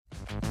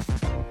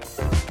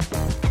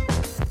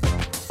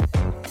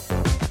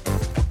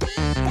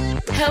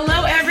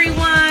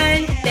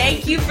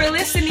you for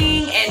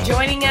listening and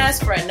joining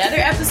us for another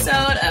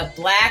episode of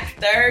Black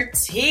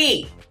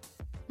 30.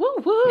 Woo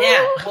woo.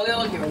 Now,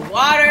 boil your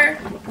water,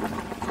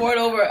 pour it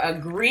over a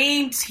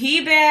green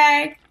tea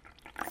bag,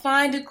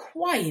 find a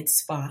quiet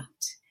spot,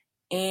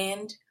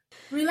 and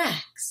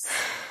relax.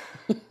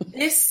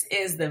 This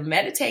is the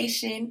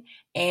meditation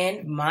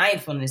and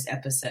mindfulness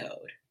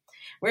episode.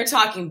 We're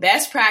talking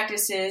best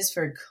practices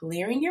for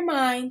clearing your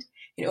mind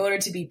in order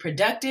to be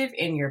productive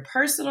in your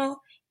personal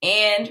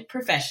and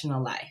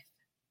professional life.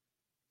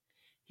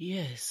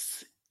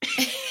 Yes.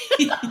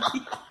 Is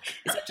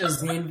that your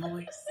Zen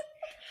voice?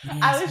 Yes.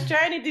 I was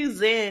trying to do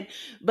Zen,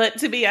 but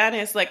to be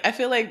honest, I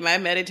feel like my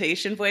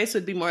meditation voice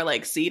would be more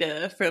like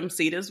Sita from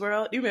Sita's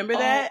World. You remember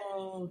that?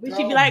 Oh,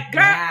 She'd be like,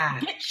 girl,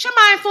 get your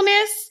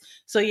mindfulness.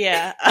 So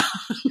yeah.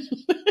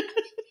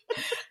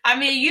 I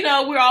mean,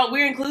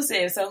 we're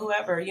inclusive. So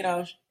whoever,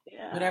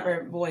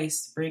 whatever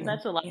voice brings.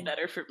 That's a lot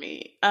better for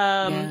me.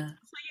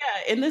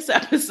 In this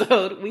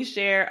episode, we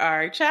share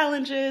our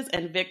challenges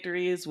and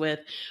victories with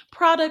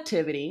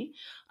productivity,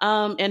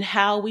 and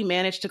how we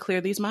manage to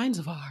clear these minds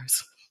of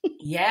ours.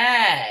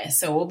 Yeah.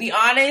 So we'll be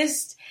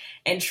honest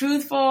and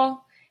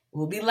truthful.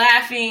 We'll be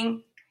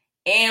laughing.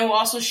 And we'll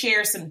also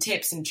share some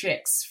tips and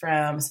tricks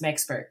from some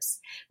experts.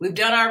 We've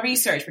done our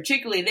research,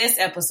 particularly this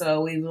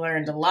episode. We've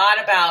learned a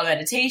lot about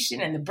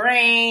meditation and the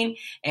brain,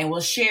 and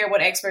we'll share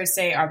what experts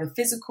say are the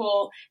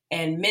physical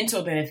and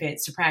mental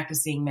benefits to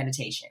practicing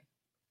meditation.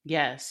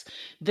 Yes.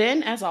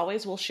 Then, as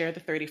always, we'll share the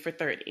 30 for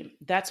 30.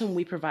 That's when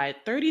we provide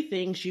 30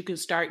 things you can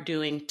start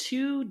doing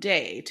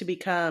today to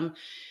become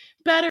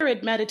better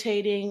at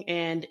meditating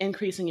and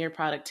increasing your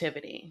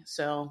productivity.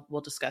 So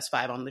we'll discuss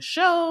 5 on the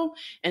show,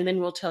 and then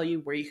we'll tell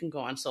you where you can go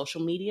on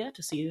social media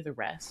to see the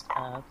rest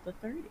of the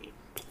 30.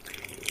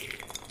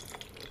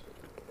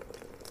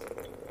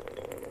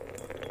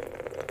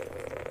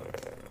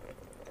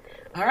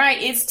 All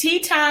right, it's tea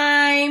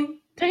time.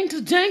 Dang,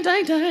 dang,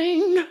 dang,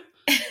 dang.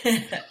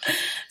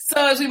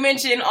 So as we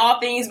mentioned,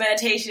 all things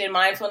meditation and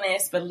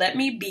mindfulness, but let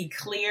me be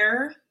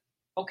clear,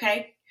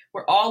 okay?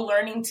 We're all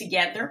learning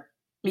together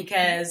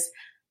because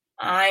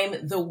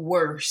I'm the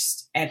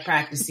worst at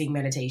practicing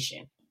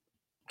meditation,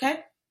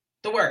 okay?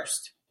 The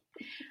worst.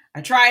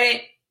 I tried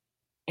it,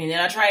 and then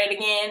I tried it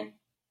again,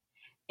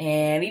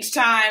 and each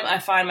time I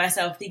find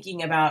myself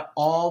thinking about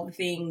all the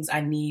things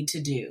I need to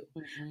do.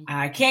 Mm-hmm.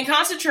 I can't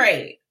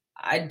concentrate.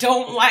 I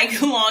don't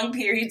like long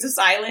periods of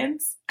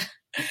silence.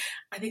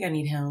 I think I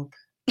need help.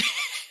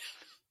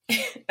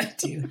 I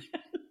do.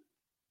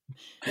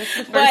 That's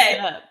the first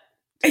step.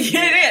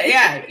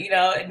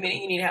 Yeah,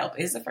 admitting you need help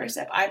is the first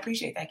step. I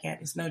appreciate that,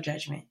 Candice. No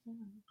judgment.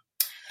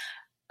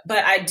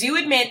 But I do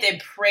admit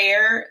that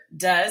prayer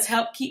does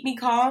help keep me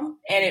calm,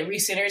 and it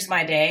recenters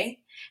my day.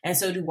 And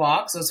so do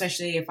walks. So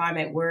especially if I'm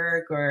at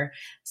work or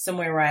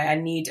somewhere where I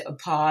need to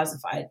pause,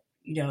 if I,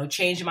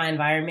 change my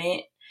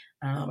environment,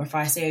 or if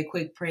I say a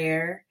quick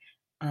prayer,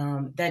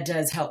 that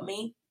does help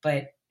me.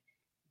 But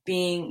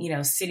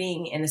being,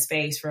 sitting in a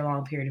space for a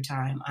long period of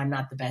time, I'm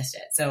not the best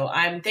at. So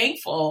I'm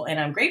thankful and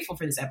I'm grateful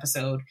for this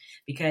episode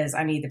because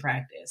I need the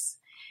practice.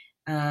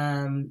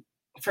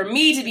 For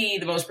me to be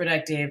the most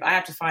productive, I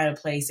have to find a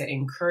place that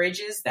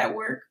encourages that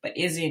work, but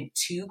isn't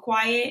too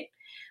quiet.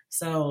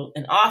 So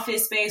an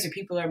office space where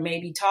people are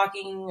maybe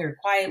talking or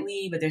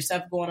quietly, but there's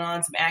stuff going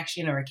on, some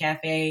action, or a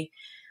cafe.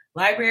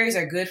 Libraries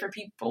are good for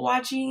people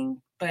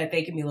watching, but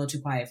they can be a little too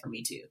quiet for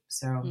me too.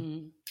 So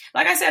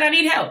like I said, I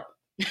need help.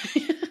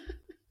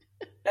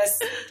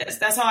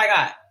 That's all I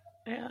got.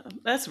 Yeah,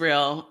 that's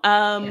real.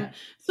 So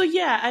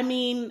I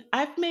mean,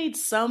 I've made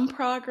some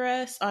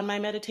progress on my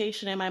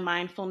meditation and my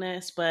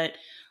mindfulness, but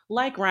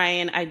like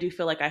Ryan, I do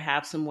feel like I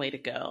have some way to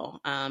go,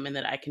 and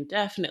that I can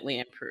definitely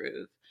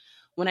improve.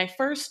 When I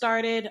first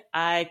started,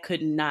 I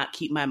could not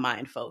keep my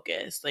mind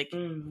focused. It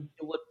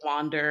would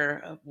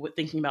wander with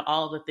thinking about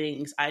all the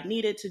things I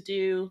needed to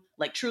do,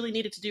 truly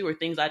needed to do, or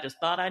things I just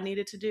thought I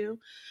needed to do.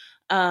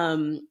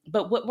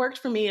 But what worked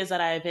for me is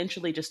that I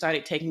eventually just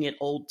started taking it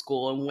old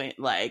school and went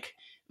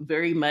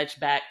very much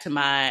back to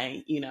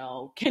my,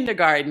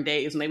 kindergarten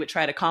days when they would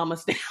try to calm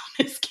us down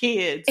as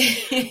kids.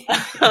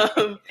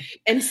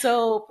 And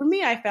so for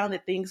me, I found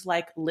that things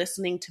like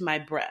listening to my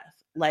breath,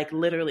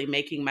 literally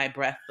making my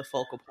breath the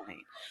focal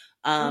point,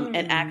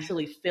 and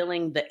actually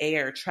feeling the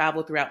air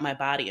travel throughout my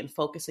body and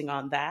focusing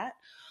on that,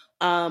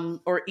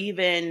 or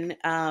even,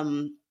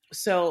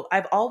 so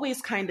I've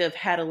always kind of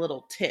had a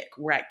little tick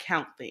where I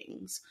count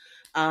things.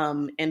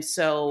 And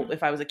so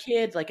if I was a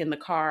kid, in the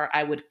car,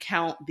 I would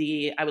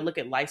look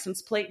at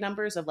license plate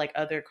numbers of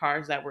other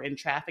cars that were in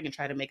traffic and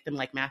try to make them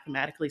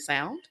mathematically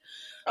sound.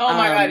 Oh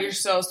my God, you're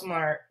so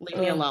smart. Leave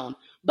me alone.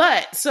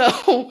 But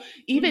so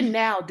even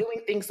now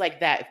doing things like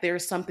that, if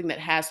there's something that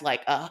has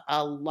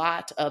a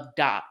lot of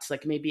dots,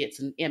 maybe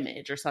it's an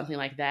image or something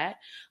like that,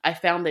 I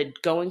found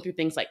that going through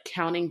things like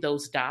counting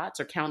those dots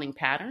or counting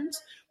patterns,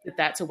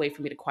 that's a way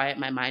for me to quiet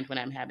my mind when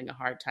I'm having a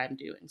hard time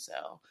doing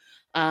so.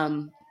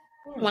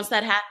 Once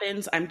that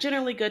happens, I'm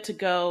generally good to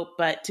go.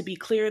 But to be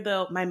clear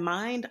though, my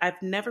mind,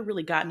 I've never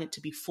really gotten it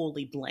to be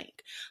fully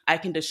blank. I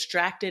can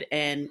distract it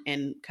and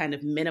kind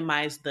of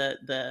minimize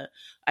the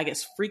I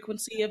guess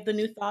frequency of the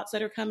new thoughts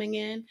that are coming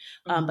in.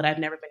 But I've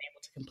never been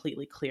able to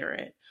completely clear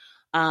it.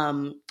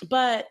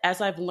 But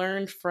as I've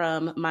learned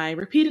from my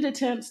repeated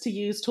attempts to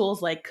use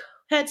tools like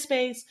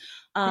Headspace,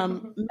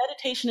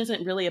 meditation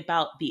isn't really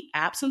about the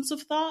absence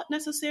of thought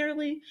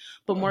necessarily,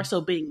 but more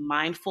so being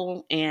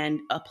mindful and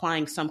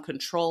applying some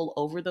control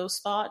over those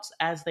thoughts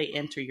as they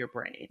enter your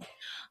brain.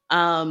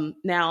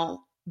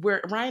 Now,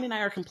 where Ryan and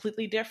I are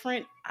completely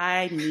different,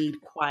 I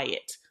need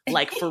quiet,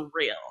 like for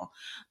real.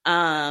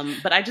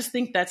 But I just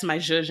think that's my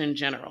zhuzh in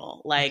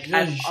general. Like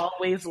I've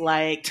always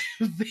liked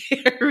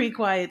very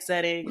quiet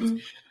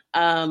settings.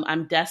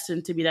 I'm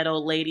destined to be that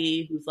old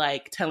lady who's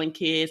like telling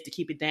kids to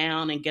keep it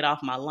down and get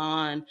off my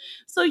lawn.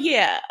 So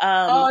yeah.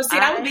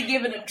 I would be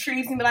giving them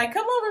treats and be like,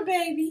 "Come over,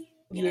 baby."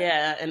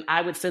 Yeah, and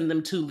I would send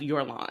them to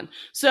your lawn.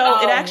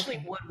 So it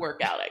actually would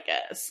work out, I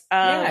guess.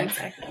 Yeah,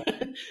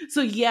 exactly.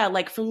 So yeah,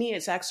 like for me,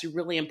 it's actually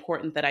really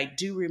important that I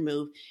do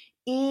remove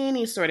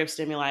any sort of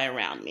stimuli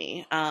around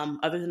me,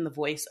 other than the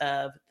voice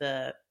of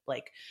the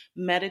like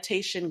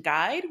meditation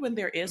guide when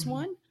there is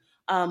one.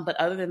 But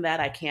other than that,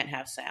 I can't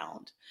have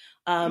sound.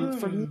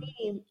 For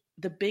me,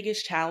 the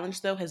biggest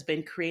challenge, though, has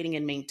been creating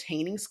and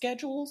maintaining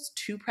schedules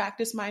to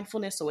practice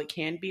mindfulness so it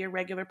can be a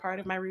regular part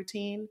of my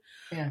routine.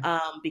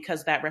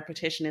 Because that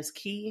repetition is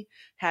key.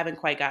 Haven't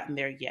quite gotten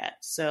there yet.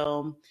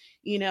 So,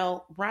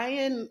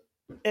 Ryan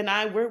and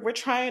I, we're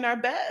trying our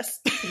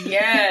best.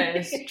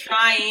 Yes,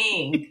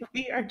 trying.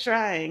 We are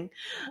trying.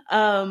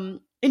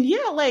 And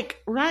yeah,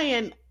 like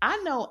Ryan, I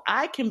know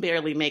I can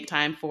barely make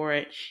time for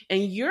it.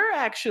 And you're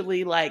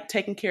actually like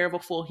taking care of a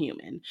full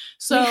human.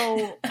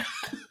 So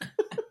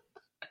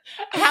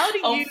how do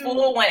you... A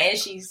full one, and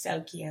she's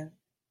so cute.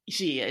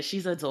 She is.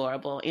 She's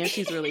adorable. And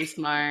she's really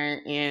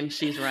smart. And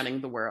she's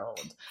running the world.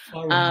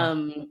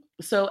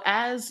 So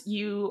as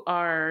you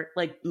are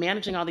like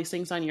managing all these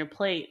things on your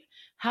plate,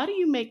 how do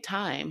you make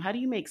time? How do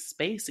you make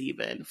space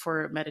even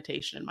for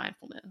meditation and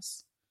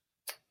mindfulness?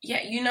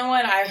 Yeah, you know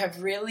what? I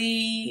have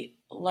really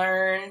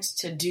learned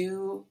to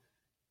do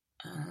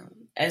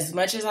as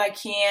much as I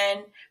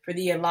can for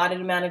the allotted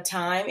amount of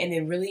time and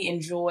then really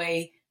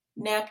enjoy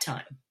nap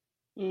time.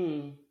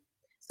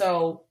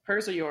 So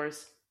hers or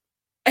yours?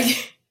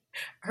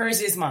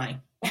 Hers is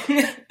mine.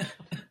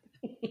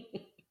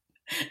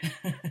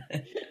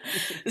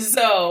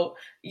 So,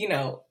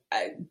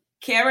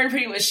 Cameron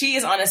pretty much, she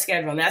is on a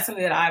schedule. And that's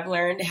something that I've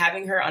learned.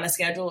 Having her on a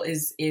schedule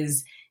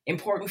is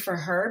important for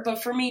her,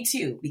 but for me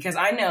too, because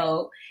I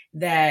know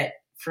that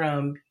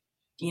from,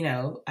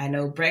 I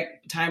know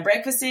time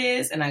breakfast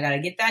is, and I got to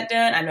get that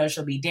done. I know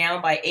she'll be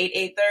down by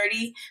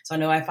 8:30. So I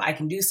know if I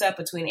can do stuff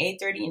between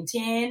 8:30 and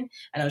 10,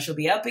 I know she'll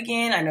be up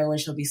again. I know when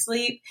she'll be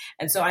asleep.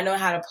 And so I know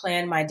how to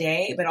plan my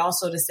day, but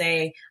also to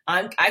say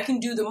I can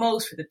do the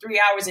most for the 3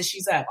 hours that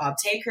she's up. I'll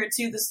take her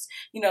to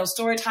the,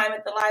 story time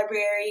at the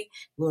library.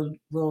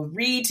 We'll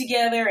read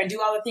together and do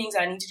all the things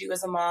I need to do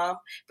as a mom.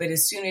 But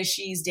as soon as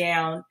she's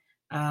down,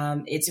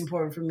 it's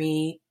important for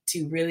me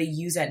to really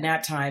use that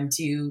nap time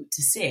to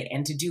sit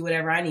and to do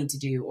whatever I need to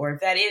do. Or if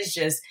that is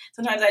just,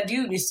 sometimes I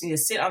do just need to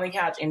sit on the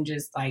couch and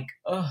just like,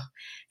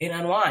 and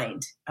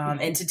unwind,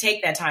 and to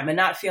take that time and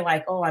not feel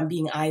like, I'm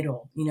being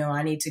idle.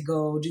 I need to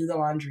go do the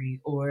laundry,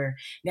 or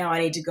now I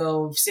need to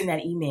go send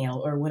that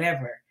email or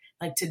whatever,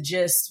 like to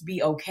just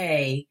be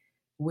okay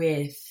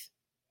with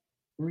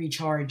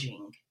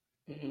recharging.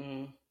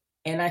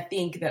 And I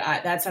think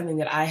that that's something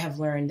that I have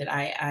learned, that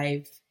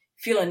I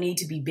feel a need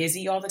to be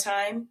busy all the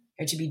time,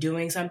 or to be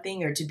doing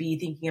something, or to be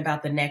thinking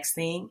about the next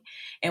thing.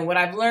 And what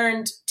I've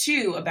learned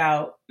too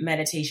about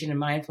meditation and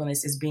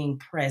mindfulness is being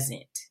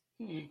present.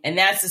 And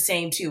that's the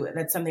same too.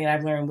 That's something that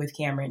I've learned with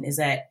Cameron, is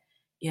that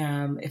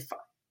if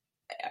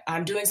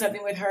I'm doing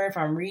something with her, if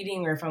I'm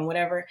reading or if I'm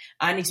whatever,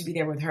 I need to be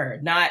there with her,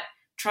 not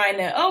trying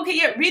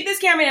to, read this,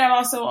 Cameron, and I'm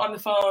also on the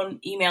phone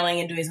emailing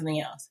and doing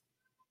something else.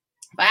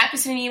 If I have to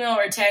send an email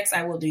or a text,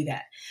 I will do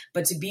that.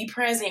 But to be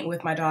present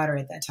with my daughter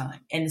at that time.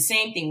 And the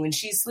same thing, when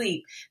she's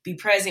asleep, be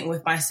present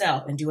with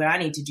myself and do what I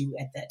need to do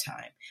at that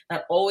time.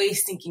 Not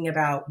always thinking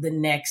about the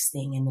next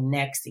thing and the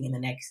next thing and the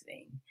next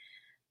thing.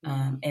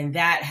 And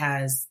that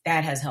has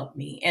helped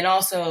me. And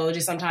also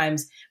just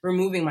sometimes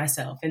removing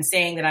myself and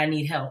saying that I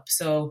need help.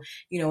 So,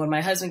 when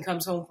my husband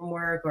comes home from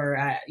work, or,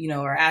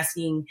 or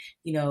asking,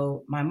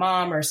 my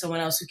mom or someone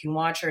else who can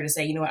watch her, to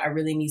say, I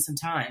really need some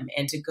time,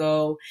 and to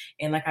go,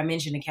 and like I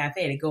mentioned, a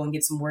cafe, to go and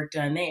get some work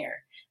done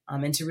there,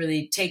 and to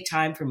really take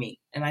time for me.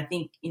 And I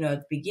think, at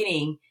the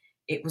beginning,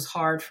 it was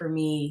hard for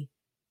me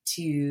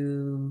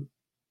to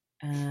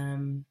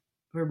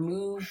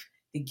remove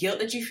the guilt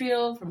that you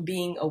feel from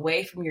being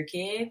away from your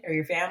kid or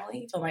your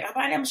family. So I'm like,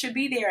 I should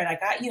be there. And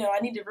I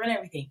need to run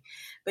everything.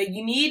 But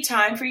you need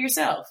time for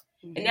yourself.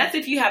 And that's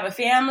if you have a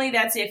family.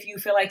 That's if you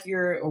feel like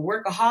you're a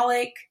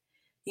workaholic.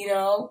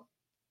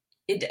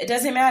 It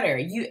doesn't matter.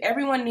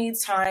 Everyone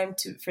needs time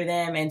for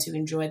them and to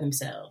enjoy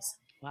themselves.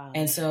 Wow.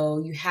 And so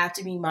you have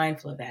to be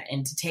mindful of that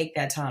and to take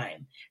that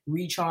time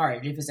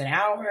recharge. If it's an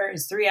hour,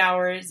 it's 3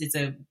 hours, it's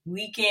a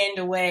weekend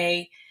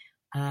away.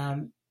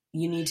 You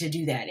need to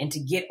do that and to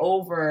get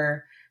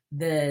over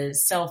the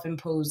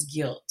self-imposed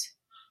guilt.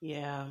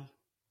 Yeah.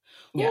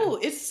 Oh,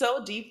 it's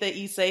so deep that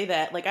you say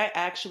that. Like, I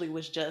actually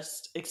was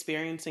just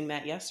experiencing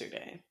that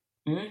yesterday.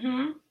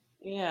 Mm-hmm.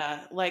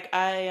 Yeah. Like,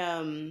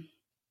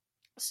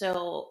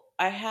 so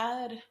I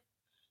had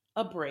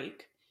a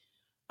break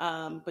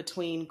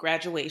between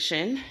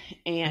graduation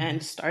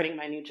and starting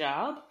my new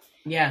job.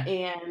 Yeah.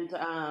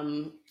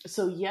 And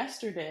so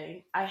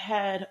yesterday I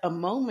had a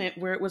moment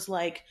where it was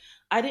like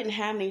I didn't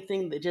have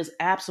anything that just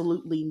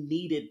absolutely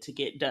needed to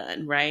get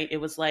done, right? It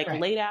was like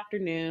late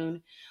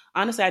afternoon.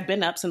 Honestly, I'd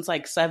been up since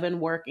like 7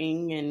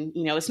 working, and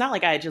it's not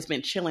like I had just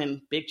been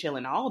big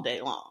chilling all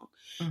day long.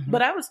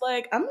 But I was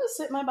like, I'm gonna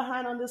sit my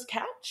behind on this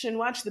couch and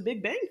watch The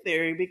Big Bang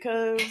Theory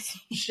because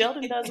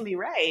Sheldon does me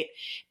right.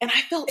 And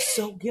I felt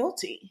so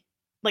guilty.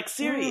 Like,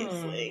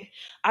 seriously.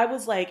 I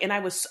was like, and I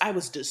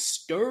was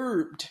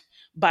disturbed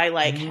by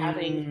like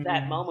having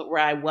that moment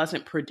where I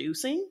wasn't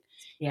producing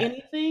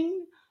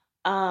anything.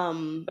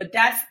 But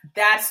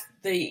that's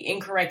the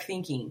incorrect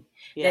thinking.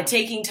 That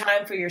taking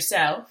time for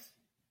yourself,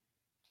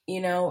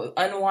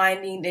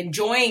 unwinding,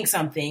 enjoying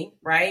something,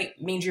 right,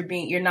 means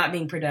you're not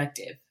being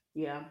productive.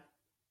 Yeah.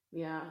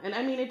 Yeah. And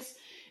I mean,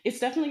 it's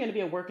definitely going to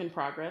be a work in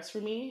progress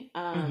for me.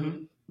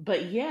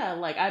 But yeah,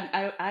 like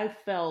I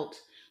felt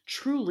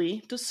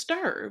truly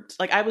disturbed.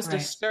 Like, I was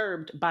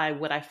disturbed by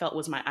what I felt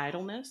was my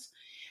idleness.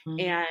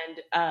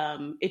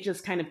 And it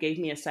just kind of gave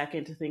me a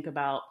second to think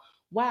about,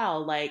 wow,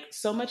 like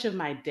so much of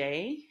my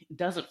day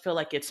doesn't feel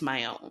like it's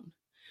my own.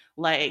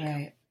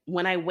 Like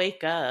when I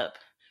wake up,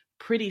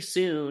 pretty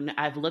soon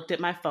I've looked at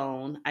my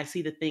phone. I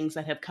see the things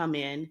that have come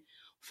in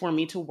for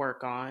me to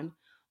work on.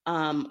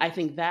 I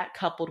think that,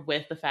 coupled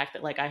with the fact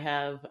that like I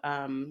have,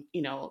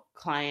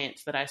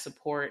 clients that I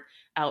support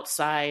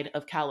outside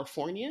of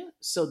California.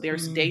 So their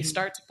day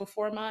starts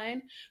before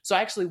mine. So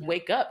I actually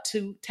wake up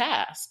to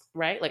tasks,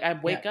 right? Like I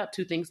wake up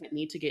to things that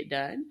need to get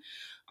done.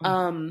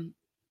 And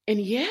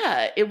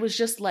yeah, it was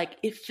just like,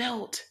 it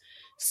felt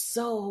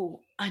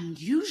so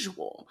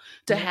unusual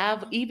to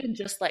have even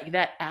just like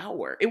that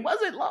hour. It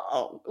wasn't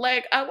long.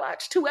 Like, I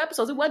watched 2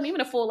 episodes. It wasn't even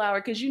a full hour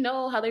because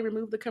how they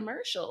remove the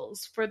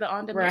commercials for the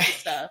on-demand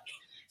stuff.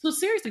 So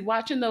seriously,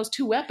 watching those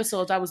 2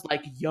 episodes, I was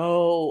like,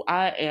 yo,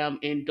 I am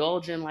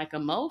indulging like a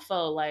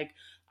mofo. Like,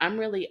 I'm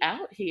really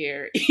out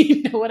here.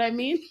 You know what I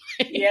mean?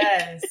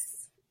 Yes.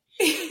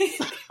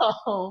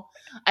 So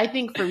I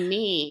think for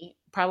me,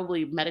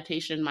 probably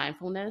meditation and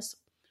mindfulness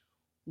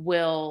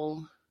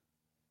will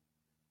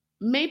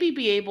maybe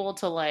be able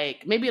to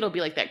maybe it'll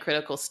be like that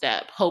critical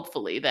step,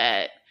 hopefully,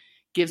 that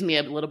gives me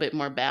a little bit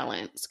more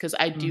balance, because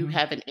I do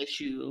have an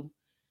issue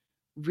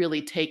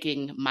really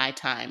taking my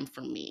time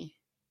for me.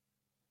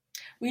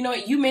 Well,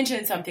 you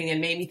mentioned something that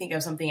made me think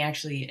of something,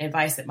 actually,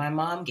 advice that my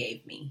mom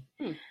gave me.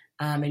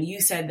 And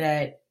you said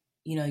that,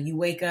 you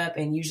wake up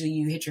and usually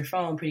you hit your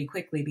phone pretty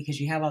quickly because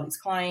you have all these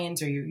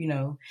clients, or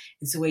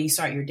it's the way you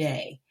start your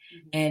day.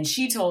 And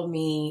she told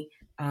me,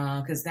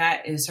 because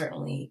that is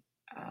certainly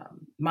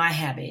my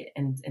habit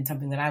and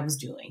something that I was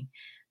doing.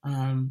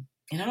 And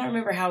I don't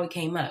remember how it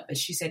came up, but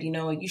she said,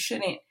 you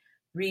shouldn't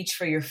reach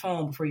for your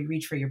phone before you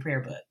reach for your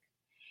prayer book.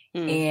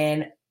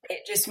 And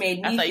it just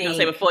made me think. I thought you were going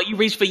to say before you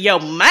reach for your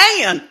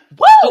man.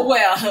 Woo!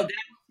 Well, that was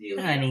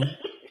you, honey.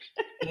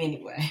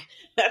 Anyway.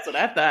 That's what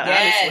I thought,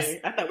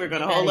 honestly. I thought we were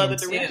going a whole other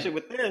direction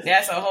with this.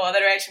 That's a whole other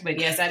direction, but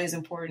yes, that is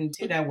important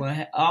too. That will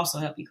also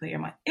help you clear your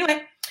mind.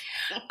 Anyway.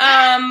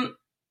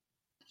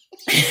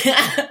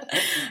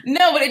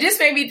 No, but it just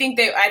made me think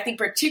that I think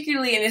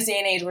particularly in this day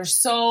and age, we're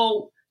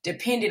so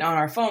dependent on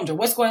our phones, or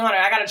what's going on, or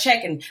I got to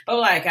check,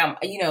 but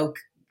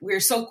we're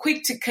so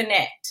quick to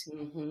connect,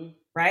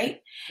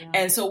 right? Yeah.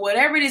 And so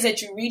whatever it is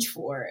that you reach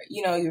for,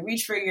 you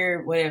reach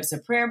for whatever it's a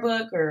prayer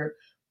book or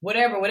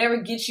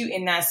whatever gets you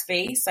in that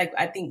space. Like,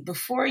 I think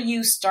before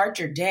you start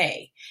your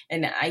day,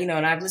 and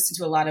and I've listened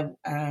to a lot of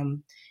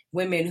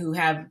women who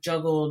have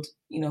juggled,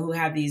 who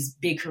have these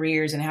big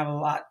careers and have a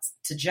lot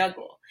to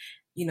juggle.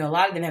 A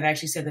lot of them have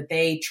actually said that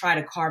they try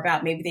to carve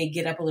out, maybe they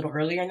get up a little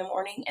earlier in the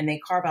morning and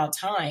they carve out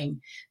time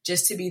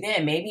just to be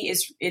them. Maybe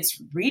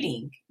it's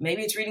reading.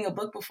 Maybe it's reading a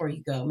book before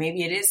you go.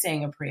 Maybe it is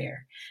saying a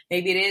prayer.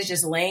 Maybe it is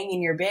just laying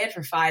in your bed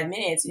for 5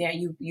 minutes. Yeah,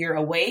 you're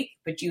awake,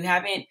 but you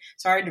haven't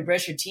started to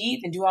brush your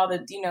teeth and do all the,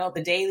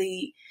 the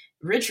daily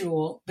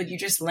ritual, but you're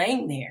just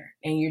laying there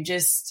and you're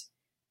just,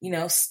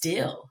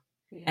 still.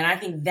 Yeah. And I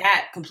think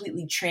that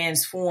completely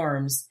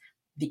transforms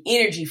the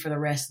energy for the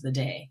rest of the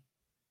day.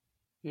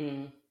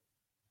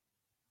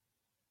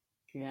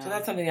 Yeah. So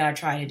that's something that I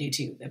try to do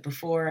too. That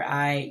before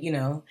I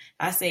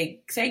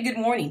say good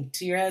morning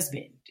to your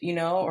husband,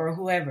 or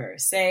whoever.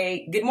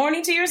 Say good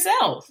morning to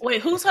yourself.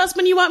 Wait, whose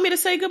husband you want me to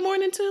say good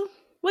morning to?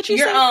 What you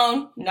Your say?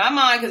 own, not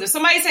mine. Because if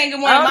somebody's saying good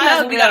morning,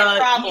 mine, we got a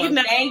problem. You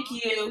know, thank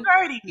you. You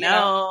already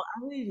know.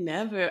 I would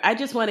never. I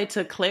just wanted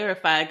to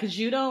clarify because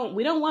we don't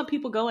want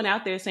people going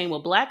out there saying,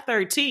 well, Black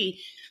Third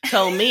T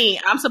told me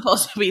I'm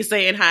supposed to be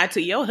saying hi to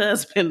your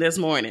husband this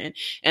morning.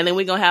 And then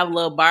we're going to have a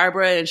little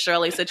Barbara and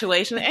Shirley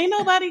situation. Ain't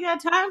nobody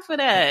got time for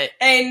that.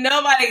 Ain't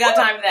nobody got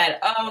time for that.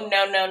 Oh,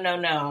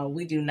 no.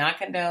 We do not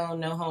condone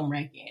no home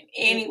wrecking.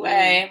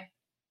 Anyway.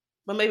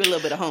 But maybe a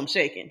little bit of home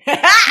shaking.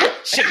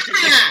 Just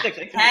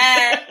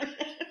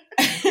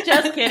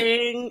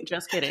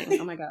kidding.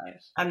 Oh my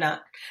gosh. I'm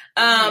not.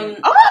 No,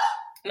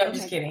 I'm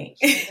just kidding.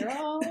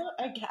 Girl,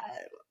 I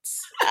can't.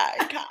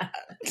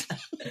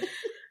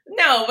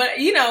 No,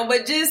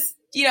 but just,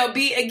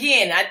 be,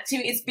 again,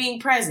 it's being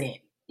present.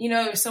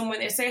 If someone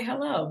there, say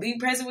hello, be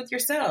present with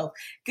yourself.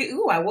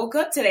 Ooh, I woke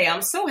up today.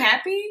 I'm so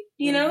happy,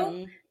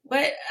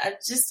 but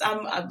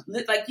I'm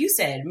like you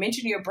said,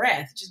 mention your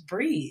breath, just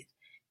breathe,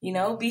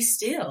 be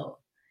still.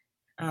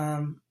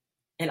 And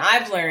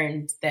I've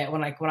learned that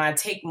when I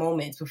take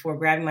moments before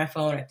grabbing my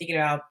phone or thinking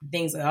about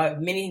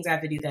many things I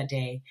have to do that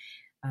day,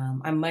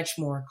 I'm much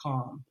more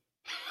calm.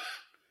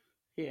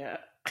 Yeah.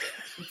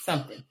 It's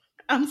something.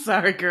 I'm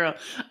sorry, girl.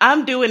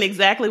 I'm doing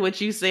exactly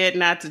what you said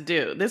not to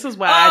do. This is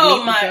why I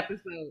need this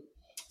episode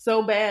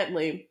so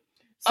badly.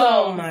 So,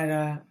 oh my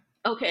God.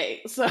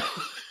 Okay, so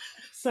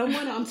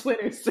someone on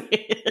Twitter said,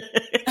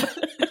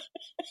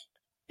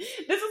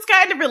 this is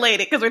kind of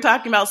related because we're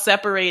talking about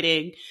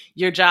separating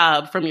your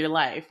job from your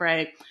life,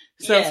 right?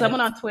 So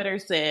Someone on Twitter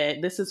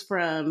said, this is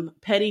from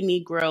Petty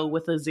Negro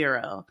with a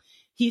 0.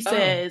 He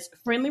says,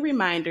 friendly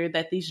reminder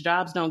that these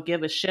jobs don't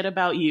give a shit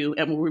about you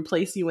and will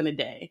replace you in a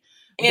day.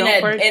 In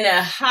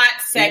a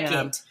hot second.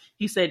 Yeah.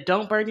 He said,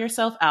 don't burn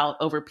yourself out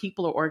over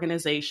people or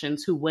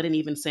organizations who wouldn't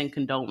even send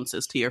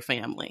condolences to your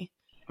family.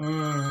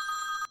 Phone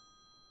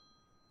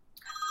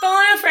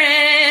a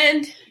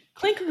friend.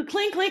 Clink,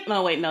 clink, clink.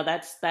 No, wait, no,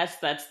 that's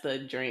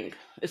the drink.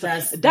 It's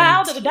that's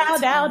dial.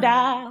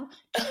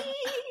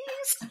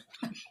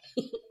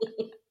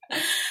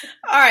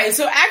 All right,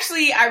 so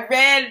actually I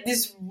read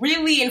this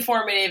really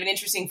informative and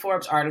interesting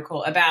Forbes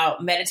article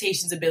about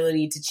meditation's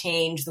ability to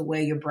change the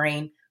way your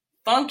brain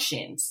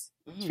functions.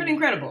 It's pretty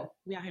incredible.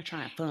 We out here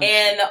trying to function.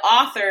 And the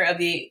author of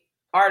the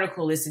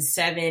article listed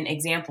 7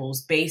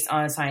 examples based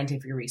on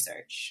scientific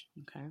research.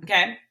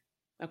 Okay.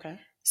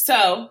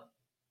 So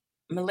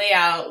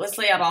let's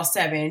lay out all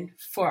 7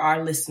 for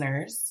our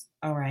listeners.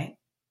 All right.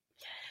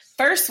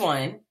 First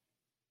one,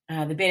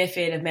 the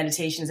benefit of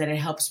meditation is that it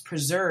helps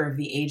preserve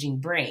the aging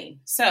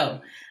brain.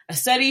 So a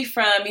study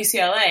from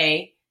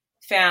UCLA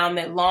found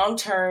that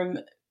long-term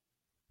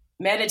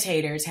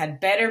meditators had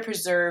better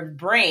preserved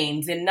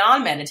brains than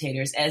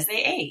non-meditators as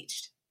they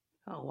aged.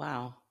 Oh,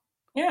 wow.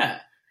 Yeah.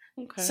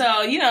 Okay.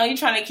 So, you're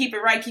trying to keep it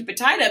right, keep it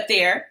tight up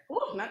there.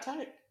 Ooh, not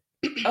tight.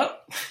 Oh.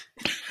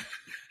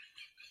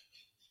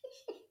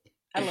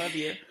 I love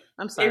you.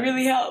 I'm sorry. It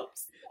really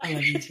helps. I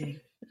love you too.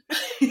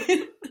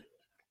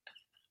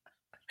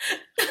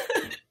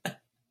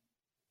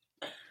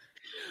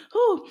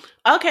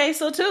 Okay,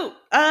 so 2.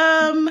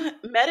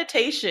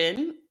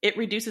 Meditation, it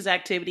reduces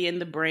activity in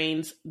the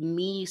brain's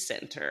me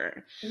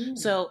center.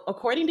 So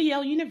according to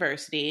Yale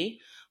University,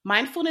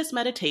 mindfulness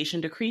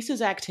meditation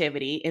decreases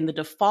activity in the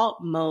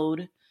default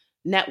mode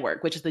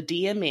network, which is the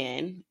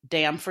DMN,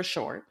 DAM for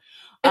short.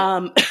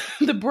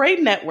 The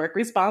brain network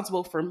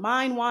responsible for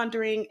mind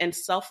wandering and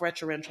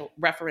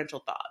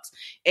self-referential thoughts,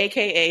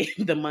 aka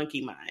the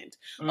monkey mind.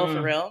 Oh,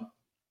 for real?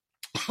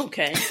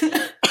 Okay.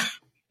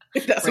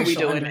 That's what we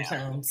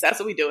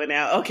doing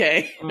now.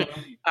 Okay. All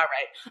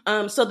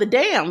right. So the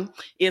DAM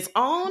is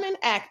on and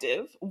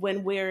active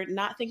when we're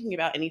not thinking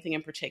about anything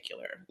in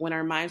particular, when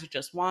our minds are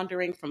just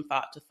wandering from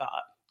thought to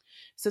thought.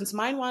 Since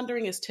mind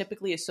wandering is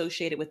typically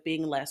associated with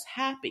being less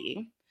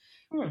happy,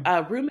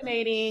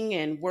 ruminating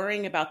and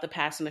worrying about the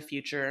past and the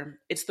future,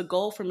 it's the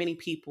goal for many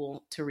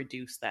people to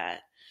reduce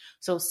that.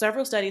 So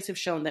several studies have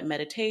shown that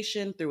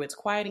meditation, through its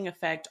quieting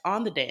effect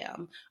on the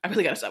DAM, I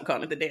really got to stop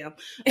calling it the DAM,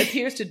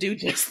 appears to do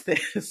just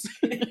this.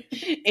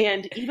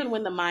 And even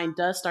when the mind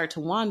does start to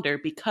wander,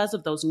 because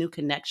of those new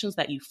connections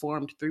that you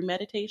formed through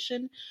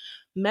meditation,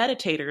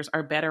 meditators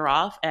are better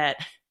off at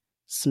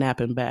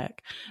snapping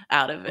back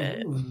out of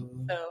it.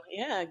 Ooh. So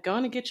yeah,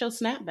 going to get your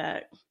snap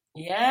back.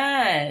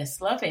 Yes,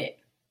 love it.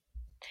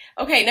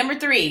 Okay, number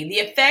 3, the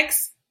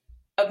effects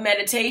of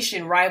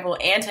meditation rival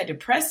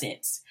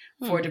antidepressants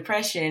for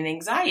depression and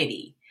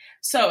anxiety.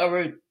 So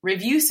a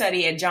review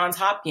study at Johns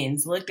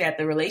Hopkins looked at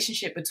the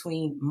relationship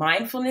between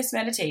mindfulness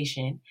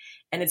meditation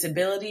and its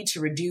ability to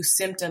reduce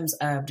symptoms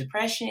of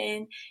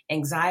depression,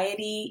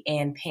 anxiety,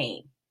 and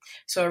pain.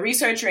 So a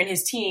researcher and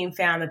his team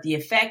found that the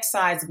effect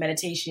size of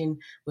meditation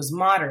was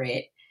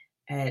moderate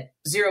at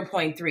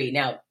 0.3.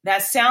 Now,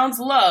 that sounds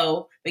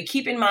low, but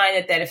keep in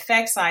mind that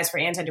effect size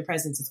for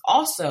antidepressants is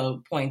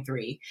also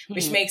 0.3,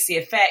 which makes the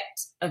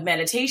effect of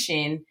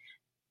meditation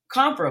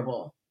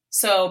comparable.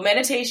 So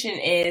meditation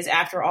is,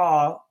 after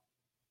all,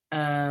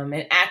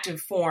 an active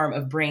form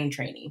of brain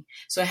training.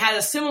 So it has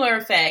a similar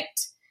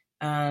effect,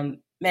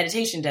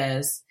 meditation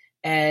does,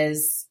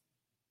 as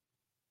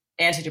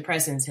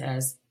antidepressants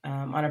has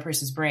on a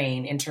person's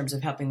brain in terms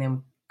of helping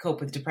them cope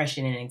with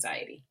depression and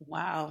anxiety.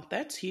 Wow,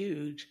 that's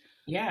huge.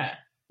 Yeah.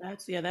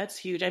 That's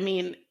huge. I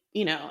mean,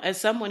 as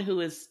someone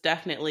who is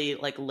definitely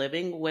like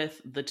living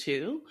with the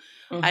two,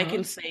 I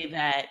can say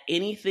that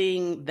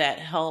anything that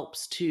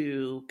helps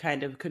to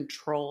kind of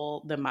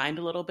control the mind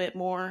a little bit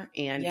more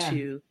and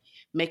to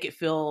make it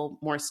feel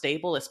more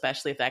stable,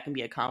 especially if that can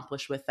be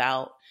accomplished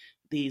without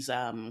these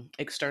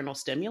external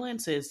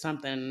stimulants, is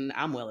something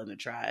I'm willing to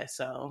try.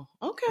 So,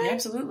 okay.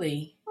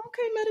 Absolutely.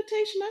 Okay,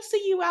 meditation. I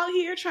see you out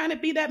here trying to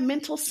be that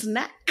mental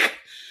snack.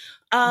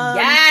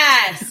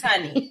 Yes,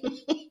 honey.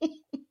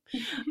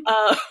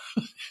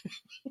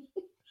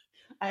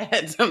 I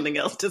had something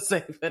else to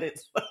say, but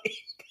it's like,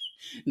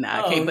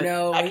 nah, I can't.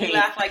 No, I can't. You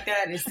laugh like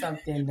that is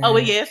something. Oh,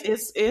 yes,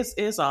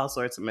 it's all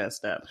sorts of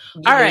messed up.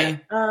 All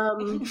right.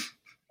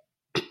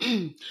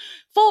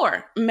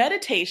 4,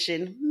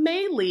 meditation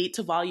may lead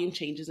to volume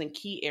changes in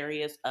key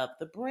areas of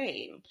the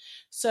brain.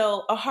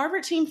 So a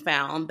Harvard team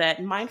found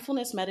that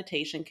mindfulness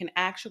meditation can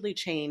actually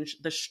change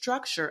the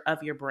structure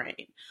of your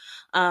brain.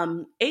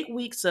 8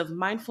 weeks of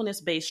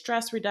mindfulness-based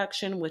stress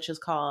reduction, which is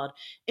called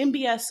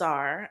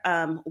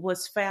MBSR,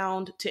 was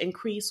found to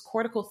increase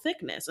cortical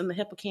thickness in the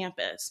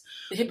hippocampus.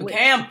 The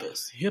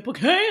hippocampus.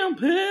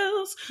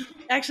 Hippocampus.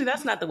 Actually,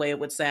 that's not the way it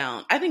would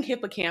sound. I think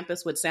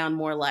hippocampus would sound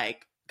more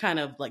like kind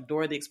of like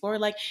Dora the Explorer,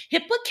 like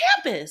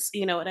hippocampus.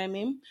 You know what I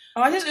mean?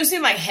 Oh, I just it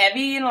seemed like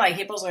heavy, like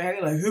hippos are heavy,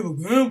 like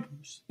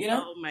hippocampus.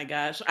 Oh my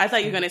gosh! I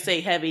thought you were gonna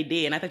say heavy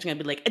D, and I thought you were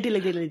gonna be like a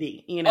dilly dilly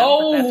D.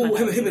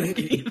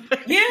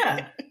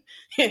 Yeah,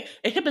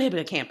 a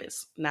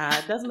hippocampus. Nah,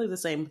 it doesn't do the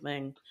same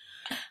thing.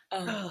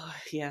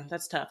 Yeah,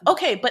 that's tough.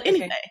 Okay, but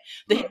anyway,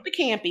 the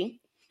hippocampus.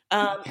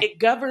 It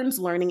governs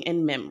learning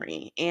and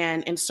memory.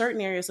 And in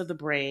certain areas of the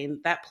brain,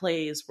 that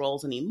plays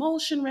roles in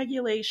emotion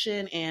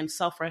regulation and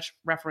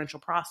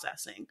self-referential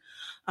processing.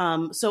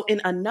 So in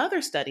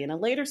another study, in a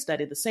later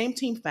study, the same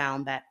team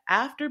found that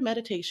after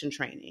meditation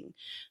training,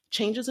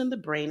 changes in the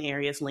brain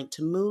areas linked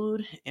to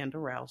mood and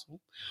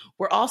arousal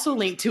were also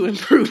linked to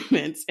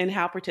improvements in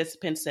how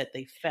participants said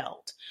they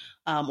felt,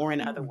 or in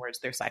other words,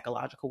 their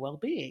psychological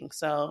well-being.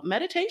 So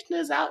meditation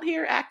is out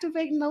here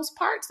activating those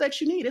parts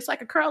that you need. It's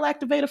like a curl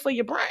activator for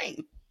your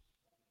brain.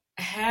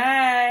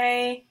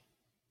 Hey.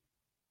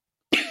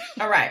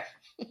 All right.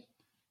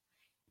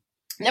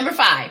 Number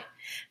 5,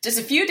 just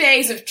a few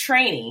days of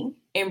training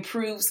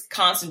improves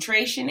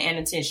concentration and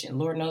attention.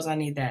 Lord knows I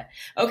need that.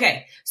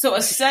 Okay, so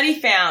a study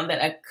found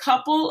that a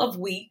couple of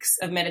weeks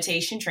of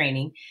meditation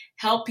training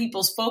helped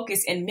people's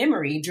focus and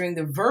memory during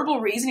the verbal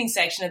reasoning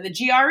section of the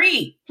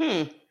GRE.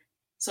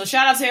 So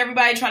shout out to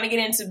everybody trying to get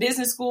into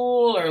business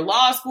school or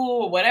law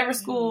school or whatever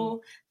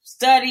school,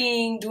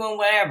 studying, doing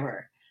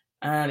whatever.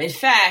 In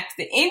fact,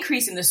 the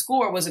increase in the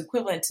score was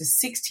equivalent to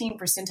 16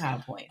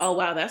 percentile points. Oh,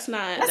 wow. That's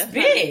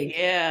big.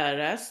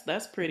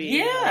 That's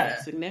pretty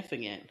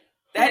significant.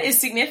 That is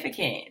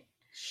significant.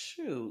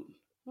 Shoot.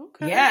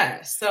 Okay.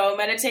 Yeah. So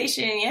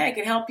meditation, it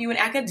can help you in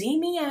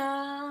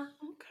academia.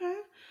 Okay.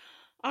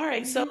 All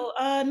right. So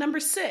number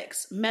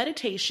 6,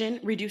 meditation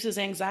reduces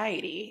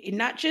anxiety.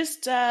 Not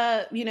just,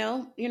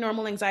 your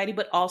normal anxiety,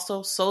 but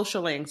also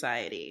social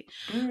anxiety.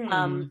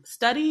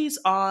 Studies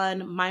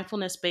on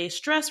mindfulness-based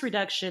stress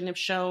reduction have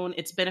shown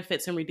its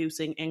benefits in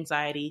reducing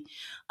anxiety,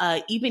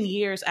 even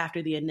years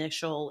after the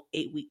initial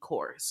 8-week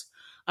course.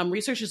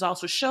 Research has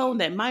also shown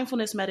that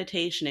mindfulness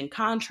meditation, in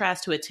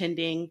contrast to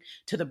attending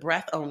to the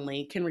breath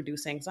only, can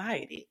reduce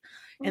anxiety.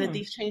 And that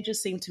these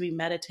changes seem to be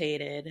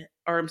mediated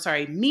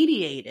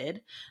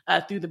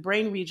through the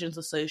brain regions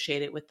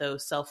associated with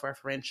those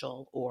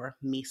self-referential or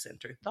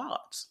me-centered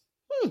thoughts.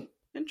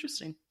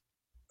 Interesting.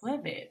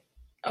 Love it.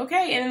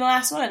 Okay, and then the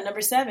last one,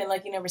 number 7,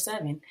 lucky number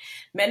 7.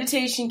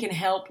 Meditation can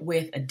help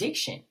with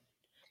addiction.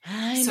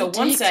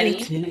 One study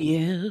to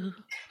you.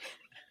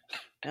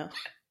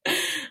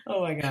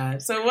 Oh my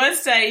God. So one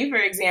study, for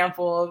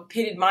example,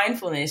 pitted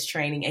mindfulness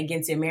training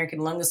against the American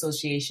Lung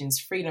Association's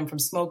Freedom from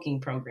Smoking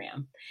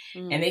program.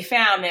 And they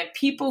found that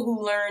people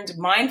who learned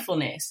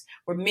mindfulness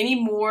were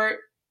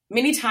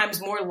many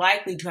times more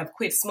likely to have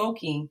quit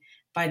smoking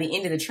by the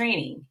end of the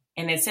training.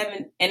 And at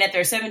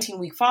their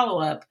 17-week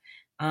follow-up,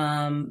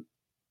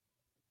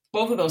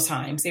 both of those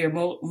times, they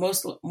were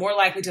more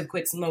likely to have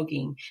quit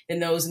smoking than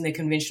those in the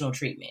conventional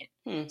treatment.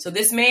 So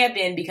this may have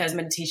been because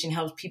meditation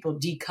helps people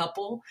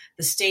decouple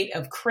the state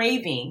of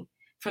craving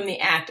from the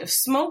act of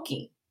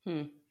smoking,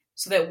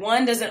 so that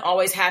one doesn't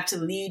always have to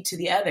lead to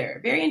the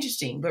other. Very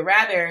interesting, but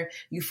rather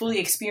you fully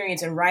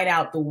experience and ride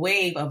out the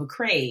wave of a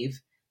crave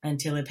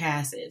until it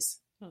passes.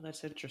 Oh,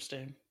 that's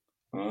interesting.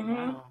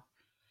 Wow.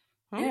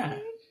 Okay. Yeah.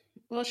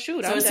 Well,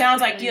 shoot. So it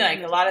sounds like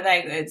a lot of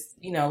that. It's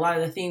a lot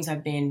of the themes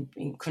have been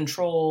in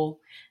control,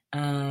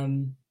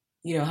 helping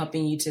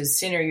you to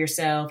center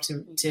yourself,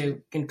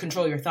 to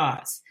control your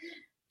thoughts.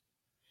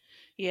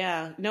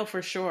 Yeah, no,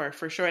 for sure.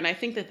 And I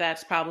think that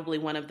that's probably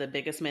one of the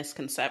biggest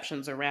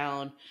misconceptions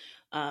around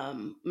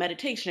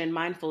meditation and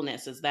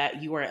mindfulness is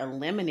that you are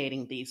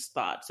eliminating these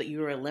thoughts, that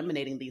you are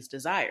eliminating these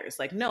desires.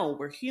 Like, no,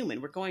 we're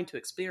human, we're going to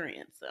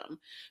experience them,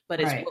 but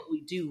it's Right. what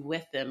we do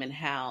with them and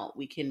how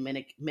we can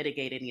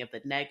mitigate any of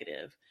the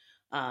negative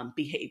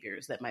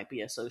behaviors that might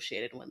be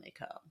associated when they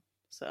come.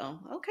 So,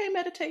 okay,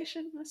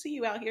 meditation. I see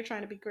you out here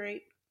trying to be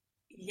great.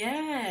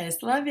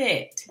 Yes, love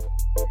it.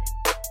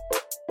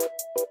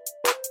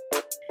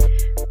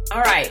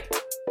 All right,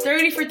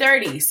 30 for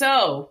 30.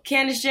 So,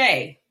 Candace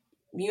J,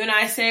 you and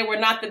I say we're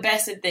not the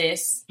best at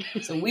this,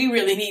 so we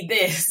really need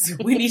this.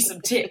 We need some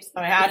tips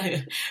on how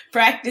to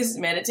practice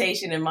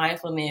meditation and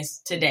mindfulness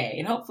today.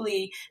 And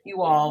hopefully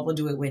you all will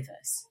do it with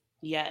us.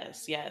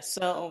 Yes, yes.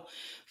 So,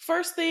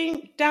 first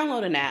thing,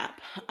 download an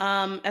app.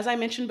 As I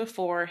mentioned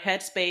before,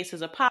 Headspace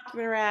is a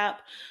popular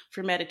app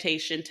for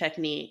meditation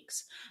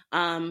techniques.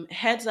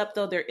 Heads up,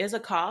 though, there is a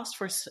cost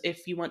for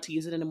if you want to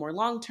use it in a more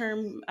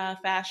long-term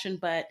fashion,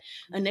 but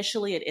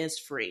initially it is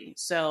free.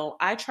 So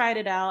I tried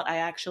it out. I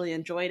actually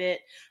enjoyed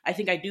it. I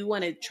think I do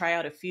want to try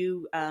out a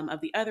few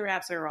of the other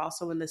apps that are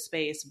also in this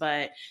space,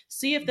 but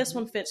see if this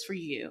one fits for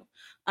you.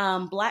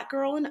 Black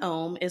Girl in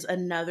Om is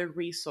another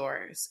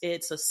resource.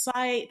 It's a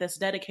site that's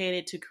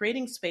dedicated to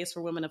creating space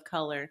for women of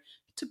color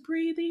to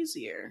breathe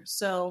easier.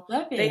 So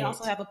they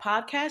also have a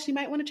podcast. You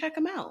might want to check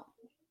them out.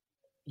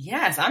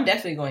 Yes, I'm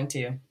definitely going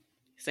to.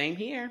 Same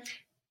here.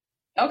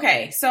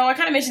 Okay, so I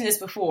kind of mentioned this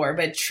before,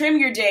 but trim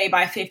your day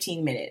by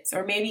 15 minutes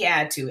or maybe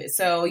add to it.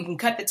 So you can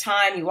cut the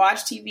time you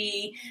watch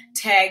TV,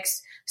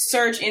 text,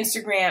 search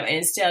Instagram, and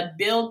instead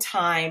build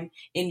time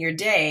in your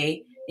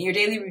day, in your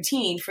daily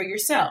routine for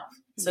yourself.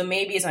 So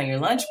maybe it's on your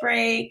lunch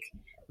break,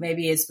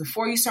 maybe it's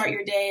before you start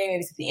your day, maybe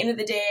it's at the end of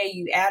the day,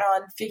 you add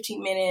on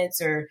 15 minutes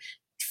or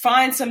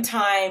find some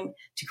time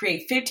to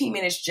create 15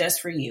 minutes just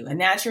for you. And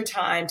that's your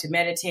time to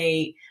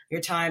meditate,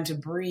 your time to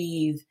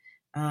breathe,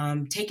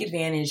 take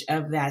advantage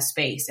of that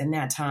space and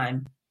that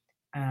time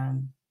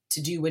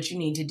to do what you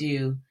need to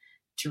do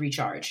to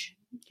recharge.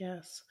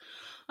 Yes.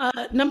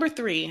 Number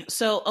 3.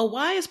 So a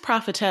wise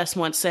prophetess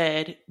once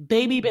said,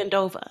 baby bend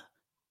over,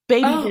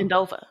 bend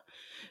over.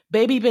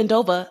 Baby bend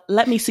over,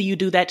 let me see you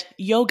do that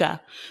yoga.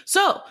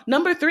 So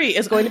number 3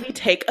 is going to be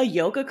take a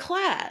yoga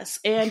class.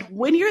 And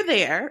when you're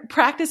there,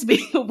 practice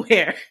being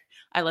aware.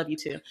 I love you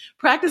too.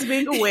 Practice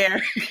being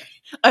aware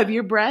of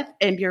your breath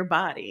and your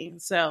body.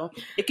 So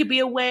it could be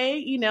a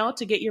way,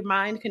 to get your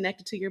mind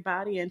connected to your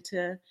body and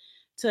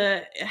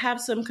to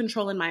have some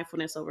control and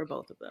mindfulness over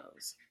both of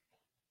those.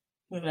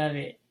 Love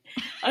it.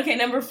 Okay,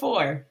 number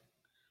 4,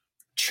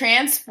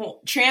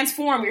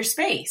 transform your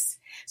space.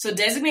 So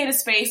designate a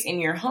space in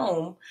your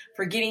home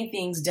for getting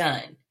things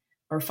done,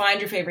 or find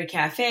your favorite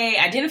cafe.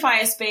 Identify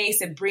a space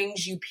that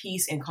brings you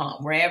peace and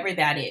calm, wherever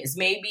that is.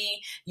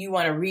 Maybe you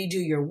want to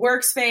redo your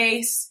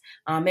workspace.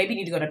 Maybe you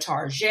need to go to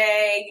Target.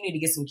 You need to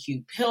get some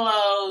cute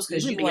pillows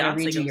because you want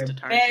to redo your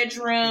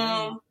bedroom.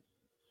 Yeah.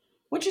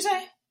 What'd you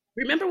say?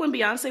 Remember when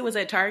Beyonce was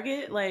at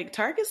Target? Like,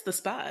 Target's the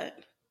spot.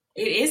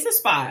 It is the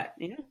spot.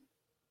 Yeah.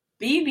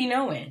 B be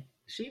knowing.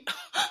 She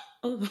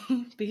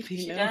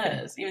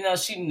does, even though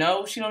she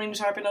knows she don't even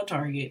shop at no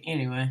Target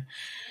anyway.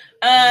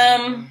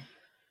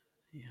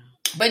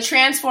 But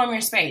transform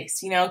your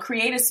space.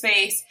 Create a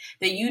space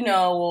that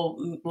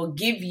will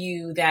give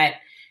you that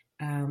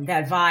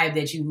vibe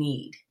that you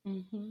need.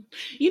 Mm-hmm.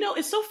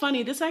 It's so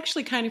funny. This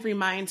actually kind of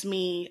reminds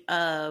me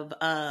of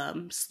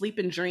Sleep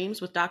and Dreams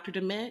with Dr.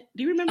 Dement.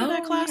 Do you remember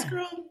that class,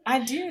 girl? I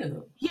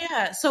do.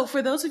 Yeah. So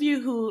for those of you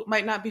who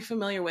might not be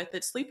familiar with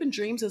it, Sleep and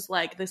Dreams is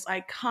like this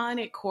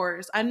iconic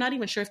course. I'm not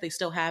even sure if they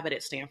still have it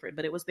at Stanford,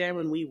 but it was there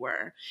when we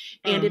were.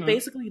 And it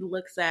basically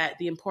looks at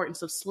the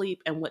importance of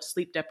sleep and what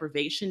sleep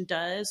deprivation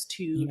does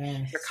to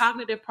your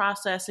cognitive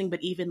processing,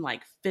 but even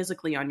like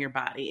physically on your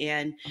body.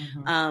 And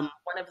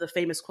one of the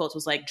famous quotes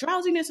was like,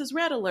 drowsiness is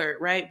red alert,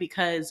 right?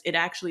 Because it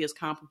actually is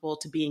comparable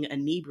to being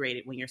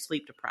inebriated when you're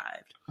sleep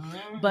deprived.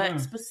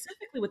 But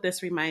specifically what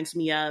this reminds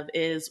me of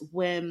is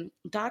when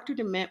Dr.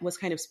 Dement was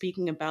kind of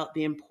speaking about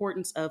the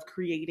importance of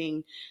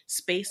creating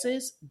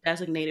spaces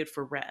designated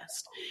for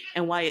rest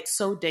and why it's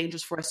so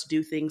dangerous for us to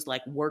do things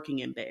like working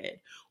in bed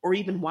or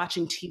even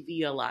watching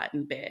TV a lot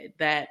in bed,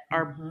 that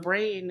our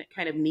brain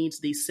kind of needs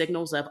these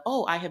signals of,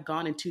 oh, I have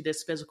gone into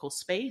this physical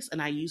space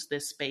and I use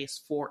this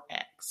space for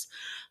X.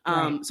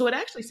 So it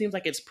actually seems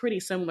like it's pretty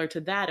similar to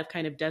that of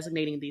kind of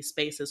designating these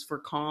spaces for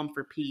calm,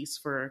 for peace,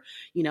 for,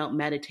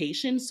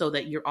 meditation, so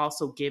that you're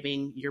also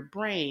giving your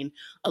brain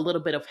a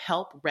little bit of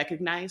help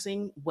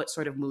recognizing what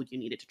sort of mood you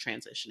needed to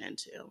transition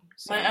into.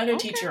 So, my other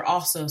teacher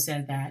also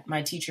said that.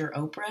 My teacher,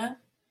 Oprah,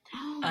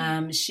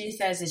 she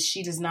says that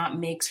she does not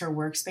mix her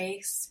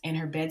workspace and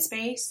her bed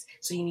space.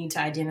 So you need to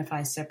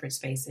identify separate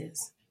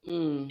spaces.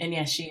 And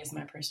yes, she is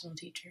my personal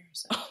teacher.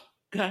 So.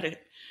 Got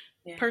it.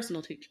 Yeah.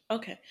 Personal teacher.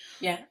 Okay.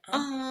 Yeah.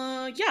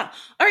 Yeah.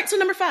 All right. So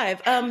number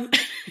 5,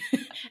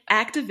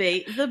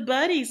 activate the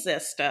buddy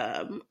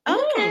system.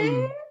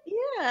 Okay.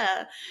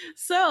 Yeah.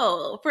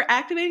 So for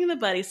activating the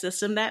buddy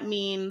system, that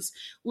means,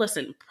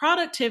 listen,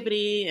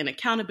 productivity and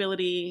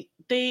accountability,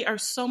 they are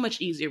so much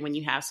easier when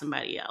you have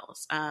somebody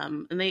else.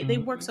 And they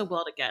work so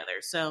well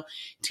together. So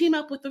team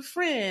up with a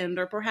friend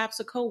or perhaps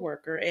a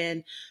coworker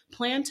and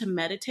plan to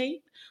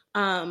meditate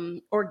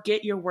or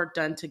get your work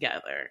done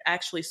together.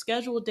 Actually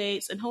schedule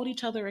dates and hold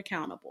each other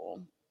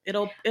accountable. It's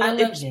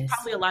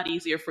probably a lot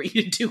easier for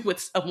you to do with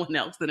someone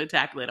else than to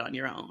tackle it on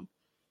your own.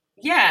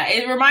 Yeah,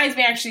 it reminds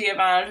me actually of,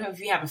 I don't know if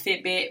you have a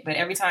Fitbit, but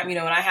every time, when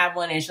I have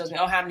one, it shows me,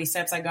 how many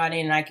steps I got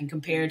in, and I can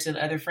compare it to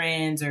the other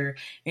friends, or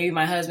maybe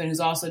my husband who's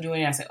also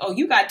doing it. I say,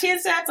 you got 10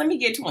 steps, let me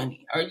get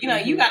 20. Or, you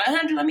got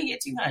 100, let me get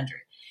 200.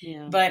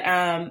 Yeah.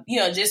 But,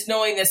 just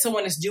knowing that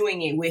someone is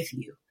doing it with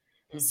you.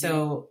 Mm-hmm.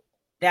 So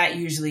that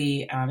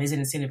usually is an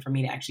incentive for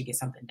me to actually get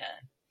something done.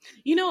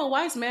 A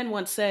wise man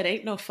once said,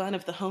 ain't no fun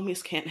if the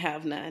homies can't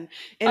have none.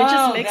 And it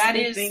just makes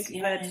me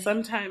think that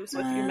sometimes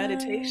with your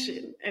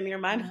meditation and your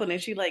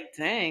mindfulness, you're like,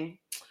 dang,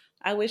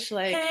 I wish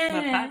my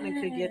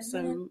partner could get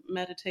some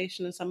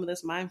meditation and some of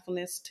this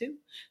mindfulness too.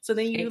 So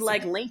then you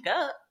link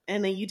up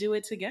and then you do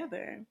it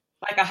together.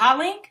 Like a hot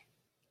link?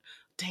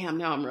 Damn,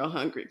 now I'm real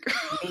hungry, girl.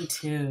 Me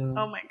too.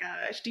 Oh my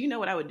gosh. Do you know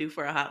what I would do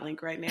for a hot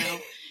link right now?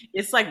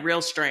 It's like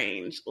real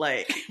strange.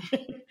 Like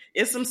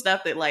it's some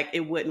stuff that like it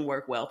wouldn't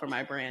work well for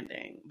my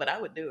branding, but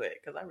I would do it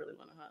because I really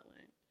want a hot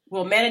link.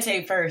 Well,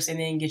 meditate first and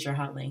then get your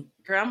hot link.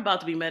 Girl, I'm about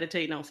to be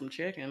meditating on some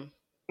chicken.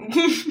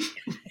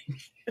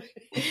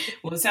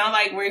 Well, it sounds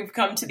like we've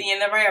come to the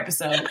end of our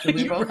episode because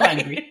we're both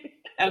hungry.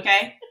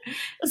 Okay.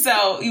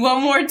 So you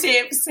want more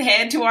tips?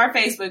 Head to our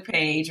Facebook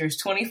page. There's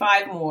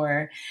 25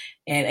 more.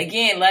 And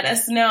again, let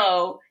us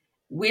know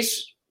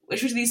which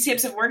of these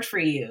tips have worked for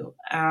you.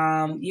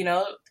 Are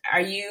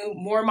you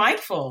more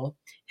mindful?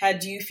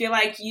 Do you feel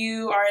like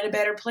you are in a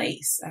better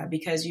place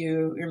because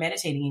you're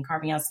meditating and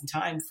carving out some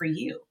time for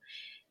you?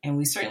 And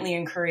we certainly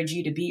encourage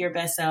you to be your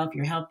best self,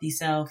 your healthy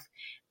self.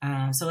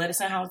 So let us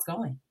know how it's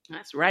going.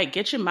 That's right.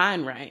 Get your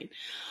mind right.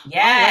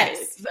 Yes.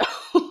 Right.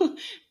 So,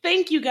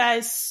 thank you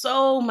guys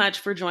so much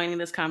for joining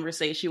this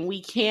conversation.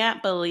 We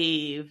can't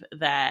believe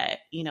that,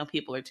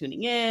 people are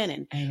tuning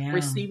in and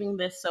receiving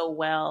this so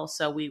well.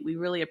 So we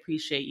really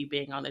appreciate you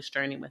being on this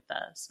journey with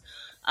us.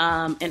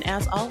 And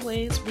as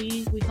always,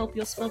 we hope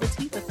you'll spill the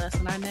tea with us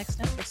in our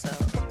next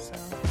episode. So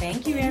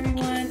thank you,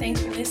 everyone.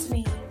 Thanks for listening.